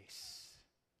space.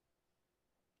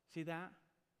 See that?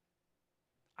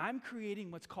 I'm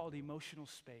creating what's called emotional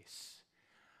space.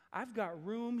 I've got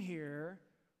room here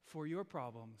for your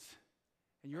problems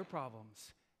and your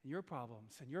problems and your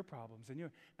problems and your problems and your.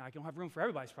 Now, I don't have room for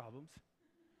everybody's problems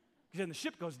because then the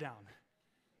ship goes down,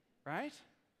 right?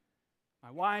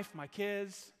 My wife, my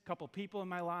kids, a couple people in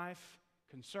my life,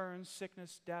 concerns,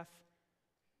 sickness, death,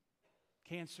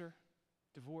 cancer,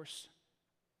 divorce,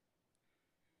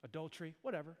 adultery,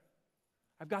 whatever.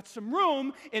 I've got some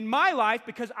room in my life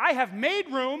because I have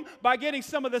made room by getting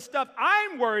some of the stuff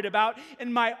I'm worried about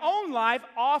in my own life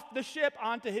off the ship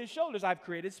onto his shoulders. I've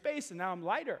created space and now I'm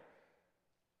lighter.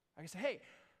 I can say, hey,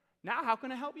 now how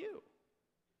can I help you?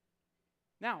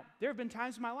 Now, there have been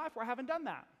times in my life where I haven't done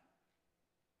that.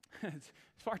 It's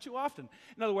far too often.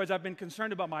 In other words, I've been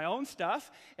concerned about my own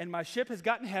stuff and my ship has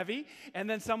gotten heavy and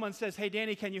then someone says, hey,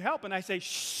 Danny, can you help? And I say,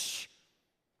 shh.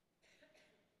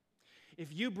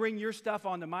 If you bring your stuff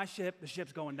onto my ship, the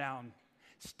ship's going down.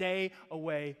 Stay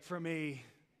away from me.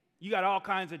 You got all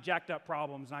kinds of jacked up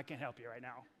problems, and I can't help you right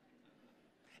now.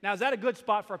 Now, is that a good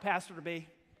spot for a pastor to be?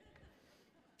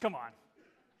 Come on.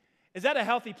 Is that a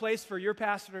healthy place for your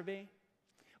pastor to be?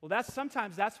 Well,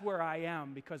 sometimes that's where I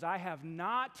am because I have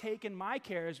not taken my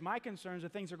cares, my concerns, the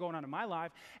things that are going on in my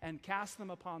life, and cast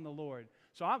them upon the Lord.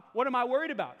 So what am I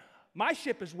worried about? My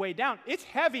ship is way down. It's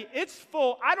heavy. It's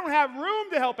full. I don't have room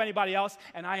to help anybody else,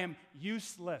 and I am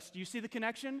useless. Do you see the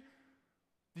connection?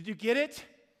 Did you get it?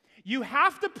 You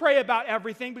have to pray about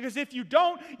everything, because if you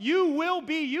don't, you will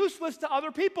be useless to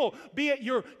other people, be it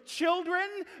your children,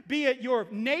 be it your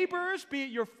neighbors, be it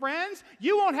your friends.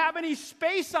 You won't have any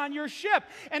space on your ship.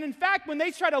 And in fact, when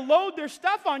they try to load their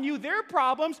stuff on you, their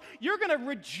problems, you're going to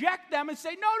reject them and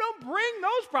say, no, don't bring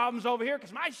those problems over here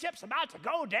because my ship's about to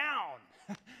go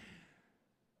down.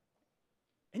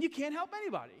 And you can't help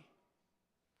anybody.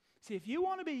 See, if you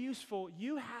want to be useful,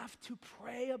 you have to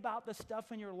pray about the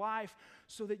stuff in your life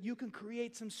so that you can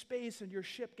create some space and your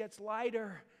ship gets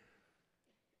lighter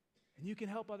and you can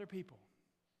help other people.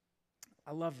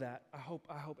 I love that. I hope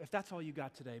if that's all you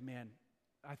got today, man,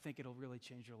 I think it'll really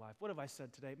change your life. What have I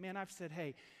said today? Man, I've said,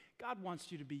 hey, God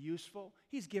wants you to be useful.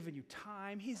 He's given you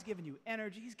time. He's given you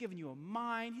energy. He's given you a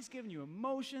mind. He's given you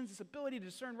emotions, this ability to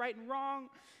discern right and wrong.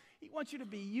 He wants you to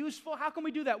be useful. How can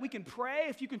we do that? We can pray.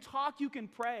 If you can talk, you can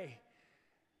pray.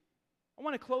 I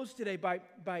want to close today by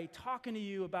talking to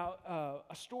you about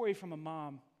a story from a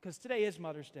mom, because today is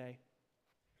Mother's Day.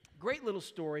 Great little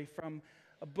story from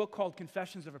a book called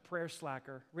Confessions of a Prayer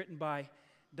Slacker, written by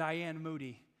Diane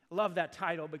Moody. I love that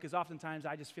title because oftentimes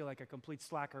I just feel like a complete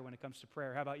slacker when it comes to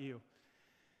prayer. How about you?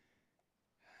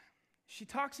 She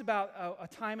talks about a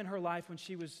time in her life when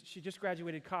she just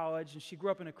graduated college and she grew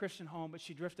up in a Christian home, but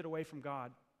she drifted away from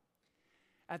God.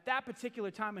 At that particular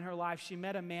time in her life, she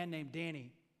met a man named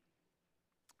Danny,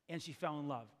 and she fell in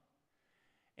love.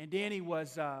 And Danny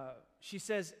was, she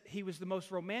says, he was the most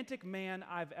romantic man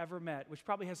I've ever met, which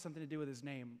probably has something to do with his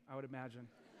name, I would imagine.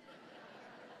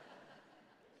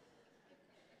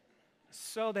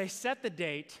 So they set the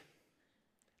date.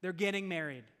 They're getting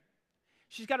married.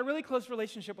 She's got a really close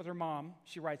relationship with her mom,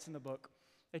 she writes in the book.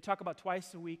 They talk about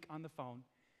twice a week on the phone.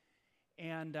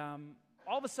 And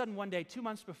all of a sudden one day, 2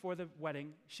 months before the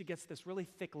wedding, she gets this really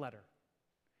thick letter,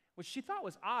 which she thought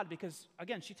was odd because,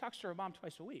 again, she talks to her mom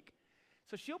twice a week.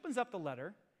 So she opens up the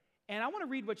letter, and I want to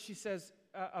read what she says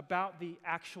about the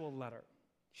actual letter.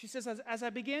 She says, as I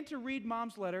began to read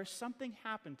Mom's letter, something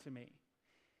happened to me.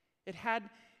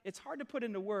 It's hard to put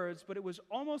into words, but it was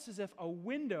almost as if a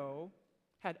window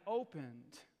had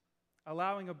opened,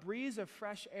 allowing a breeze of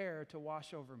fresh air to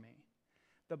wash over me.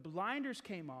 The blinders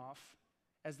came off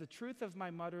as the truth of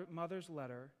my mother's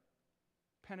letter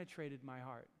penetrated my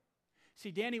heart.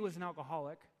 See, Danny was an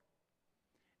alcoholic.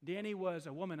 Danny was a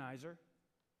womanizer.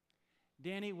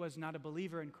 Danny was not a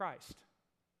believer in Christ.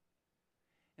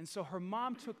 And so her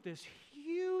mom took this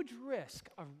huge risk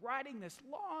of writing this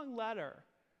long letter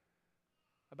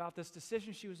about this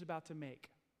decision she was about to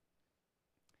make.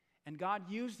 And God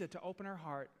used it to open her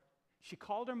heart. She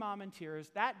called her mom in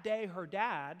tears. That day, her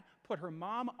dad put her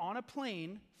mom on a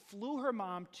plane, flew her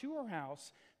mom to her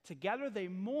house. Together, they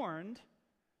mourned.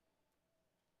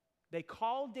 They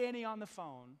called Danny on the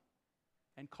phone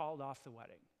and called off the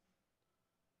wedding.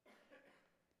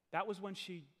 That was when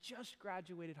she just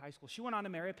graduated high school. She went on to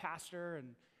marry a pastor and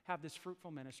have this fruitful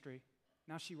ministry.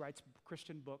 Now she writes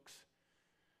Christian books.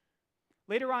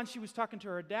 Later on, she was talking to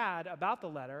her dad about the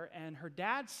letter, and her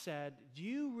dad said, do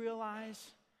you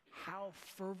realize how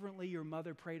fervently your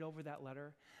mother prayed over that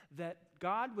letter? That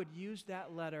God would use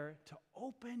that letter to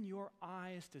open your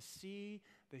eyes to see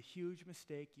the huge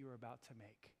mistake you were about to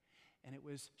make. And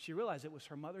she realized it was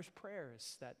her mother's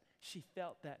prayers that she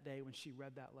felt that day when she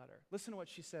read that letter. Listen to what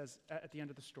she says at the end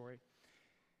of the story.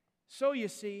 So you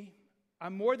see,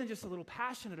 I'm more than just a little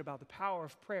passionate about the power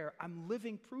of prayer. I'm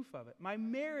living proof of it. My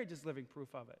marriage is living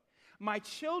proof of it. My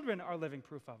children are living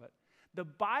proof of it. The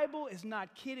Bible is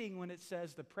not kidding when it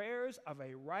says the prayers of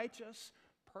a righteous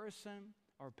person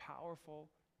are powerful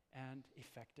and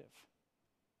effective.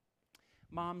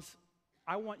 Moms,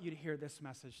 I want you to hear this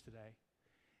message today.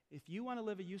 If you want to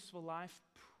live a useful life,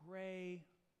 pray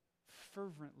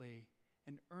fervently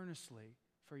and earnestly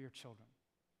for your children.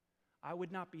 I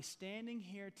would not be standing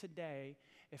here today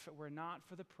if it were not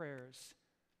for the prayers,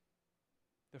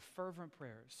 the fervent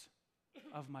prayers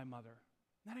of my mother.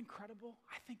 Isn't that incredible?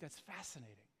 I think that's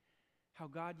fascinating, how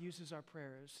God uses our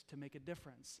prayers to make a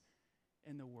difference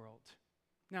in the world.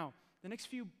 Now, the next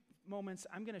few moments,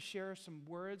 I'm going to share some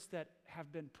words that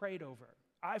have been prayed over.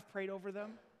 I've prayed over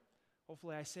them.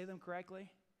 Hopefully I say them correctly.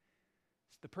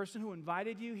 The person who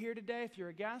invited you here today, if you're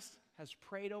a guest, has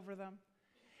prayed over them.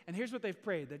 And here's what they've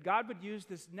prayed, that God would use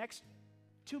this next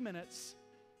 2 minutes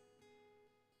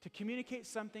to communicate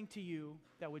something to you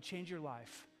that would change your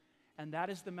life. And that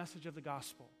is the message of the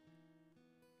gospel.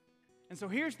 And so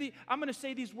I'm going to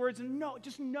say these words, and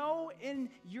just know in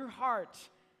your heart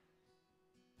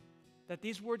that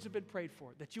these words have been prayed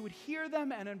for, that you would hear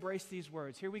them and embrace these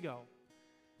words. Here we go.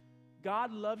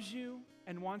 God loves you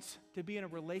and wants to be in a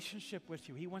relationship with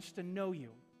you. He wants to know you.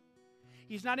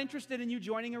 He's not interested in you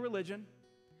joining a religion.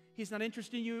 He's not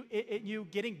interested in you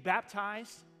getting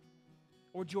baptized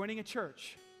or joining a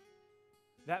church.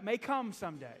 That may come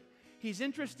someday. He's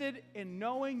interested in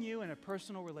knowing you in a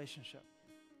personal relationship.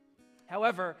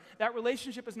 However, that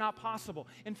relationship is not possible.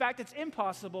 In fact, it's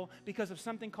impossible because of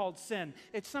something called sin.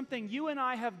 It's something you and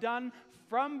I have done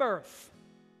from birth.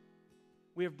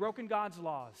 We have broken God's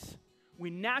laws. We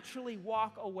naturally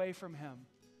walk away from Him.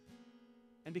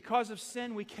 And because of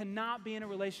sin, we cannot be in a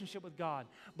relationship with God.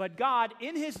 But God,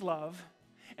 in His love,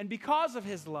 and because of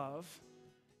His love,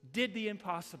 did the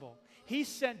impossible. He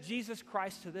sent Jesus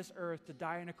Christ to this earth to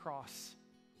die on a cross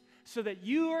so that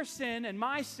your sin and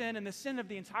my sin and the sin of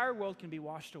the entire world can be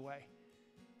washed away.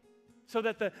 So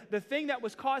that the thing that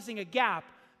was causing a gap,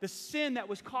 the sin that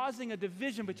was causing a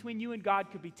division between you and God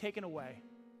could be taken away.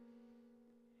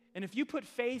 And if you put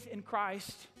faith in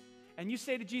Christ and you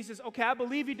say to Jesus, okay, I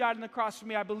believe you died on the cross for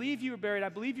me, I believe you were buried, I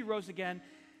believe you rose again,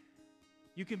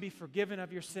 you can be forgiven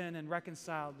of your sin and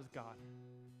reconciled with God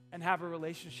and have a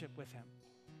relationship with Him.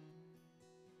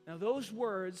 Now, those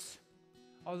words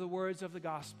are the words of the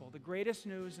gospel, the greatest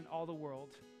news in all the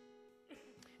world.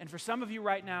 And for some of you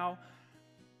right now,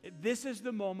 this is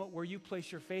the moment where you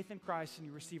place your faith in Christ and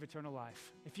you receive eternal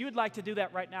life. If you would like to do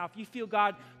that right now, if you feel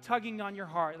God tugging on your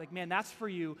heart, like, man, that's for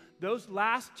you, those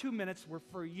last 2 minutes were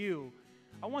for you.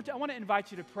 I want to invite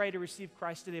you to pray to receive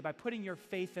Christ today by putting your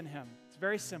faith in Him. It's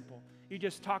very simple. You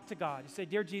just talk to God. You say,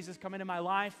 dear Jesus, come into my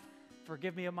life.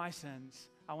 Forgive me of my sins.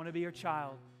 I want to be your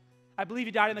child. I believe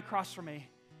you died on the cross for me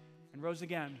and rose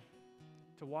again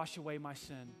to wash away my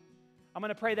sin. I'm going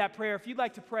to pray that prayer. If you'd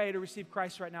like to pray to receive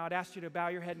Christ right now, I'd ask you to bow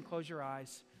your head and close your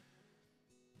eyes.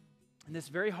 In this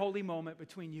very holy moment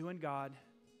between you and God,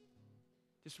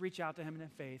 just reach out to Him in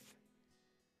faith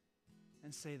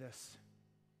and say this.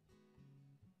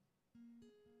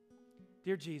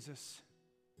 Dear Jesus,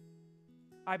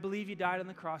 I believe you died on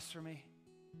the cross for me.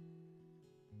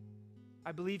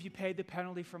 I believe you paid the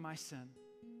penalty for my sin.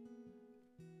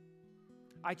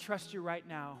 I trust you right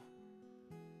now.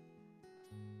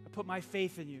 I put my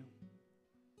faith in you,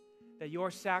 that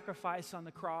your sacrifice on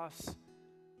the cross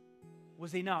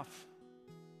was enough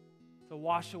to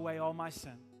wash away all my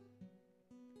sin.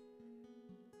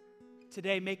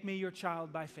 Today, make me your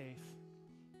child by faith.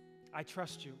 I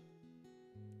trust you.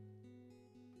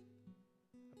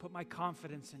 I put my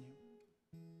confidence in you.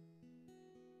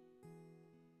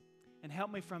 And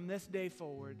help me from this day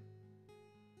forward,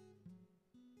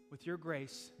 with your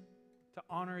grace, to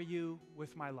honor you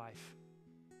with my life.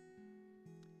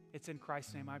 It's in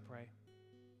Christ's name I pray.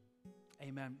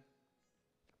 Amen.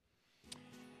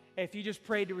 If you just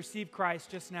prayed to receive Christ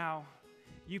just now,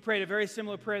 you prayed a very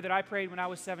similar prayer that I prayed when I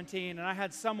was 17, and I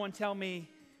had someone tell me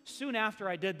soon after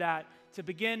I did that to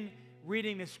begin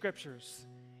reading the scriptures.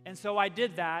 And so I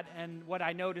did that, and what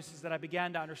I noticed is that I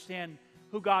began to understand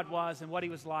who God was and what He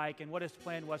was like and what His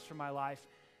plan was for my life.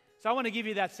 So I want to give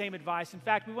you that same advice. In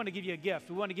fact, we want to give you a gift.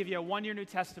 We want to give you a one-year New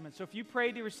Testament. So if you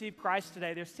prayed to receive Christ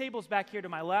today, there's tables back here to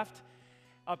my left.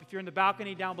 Up if you're in the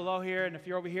balcony down below here, and if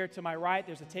you're over here to my right,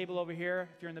 there's a table over here.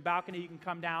 If you're in the balcony, you can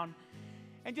come down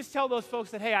and just tell those folks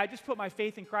that, hey, I just put my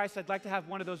faith in Christ. I'd like to have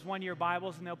one of those one-year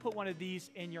Bibles, and they'll put one of these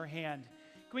in your hand.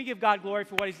 Can we give God glory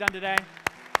for what He's done today?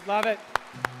 Love it.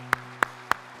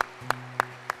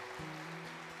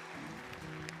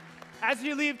 As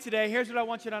you leave today, here's what I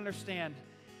want you to understand.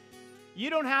 You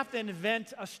don't have to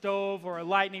invent a stove or a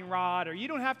lightning rod, or you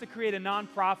don't have to create a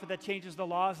nonprofit that changes the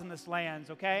laws in this land,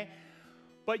 okay?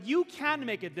 But you can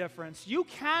make a difference. You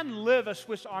can live a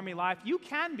Swiss Army life. You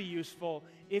can be useful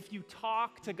if you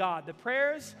talk to God. The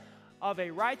prayers of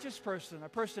a righteous person, a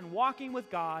person walking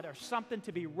with God, are something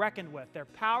to be reckoned with. They're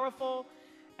powerful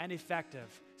and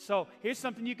effective. So here's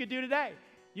something you could do today.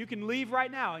 You can leave right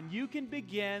now, and you can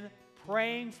begin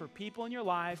praying for people in your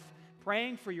life,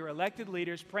 praying for your elected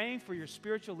leaders, praying for your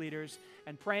spiritual leaders,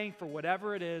 and praying for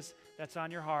whatever it is that's on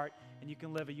your heart, and you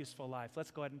can live a useful life. Let's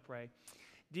go ahead and pray.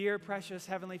 Dear, precious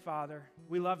Heavenly Father,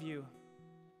 we love you.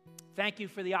 Thank you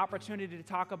for the opportunity to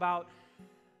talk about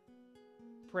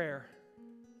prayer,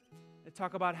 to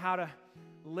talk about how to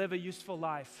live a useful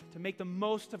life, to make the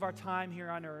most of our time here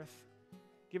on earth.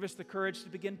 Give us the courage to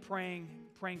begin praying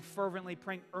fervently,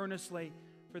 praying earnestly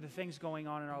for the things going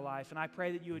on in our life. And I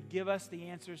pray that you would give us the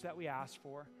answers that we ask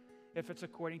for, if it's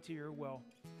according to your will.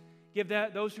 Give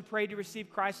those who prayed to receive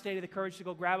Christ today the courage to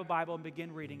go grab a Bible and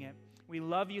begin reading it. We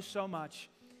love you so much.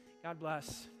 God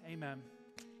bless. Amen.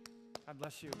 God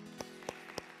bless you.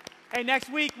 Hey,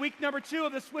 next week, week number 2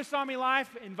 of the Swiss Army Life.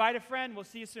 Invite a friend. We'll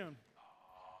see you soon.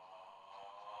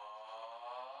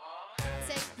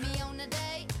 Take me on a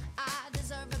day.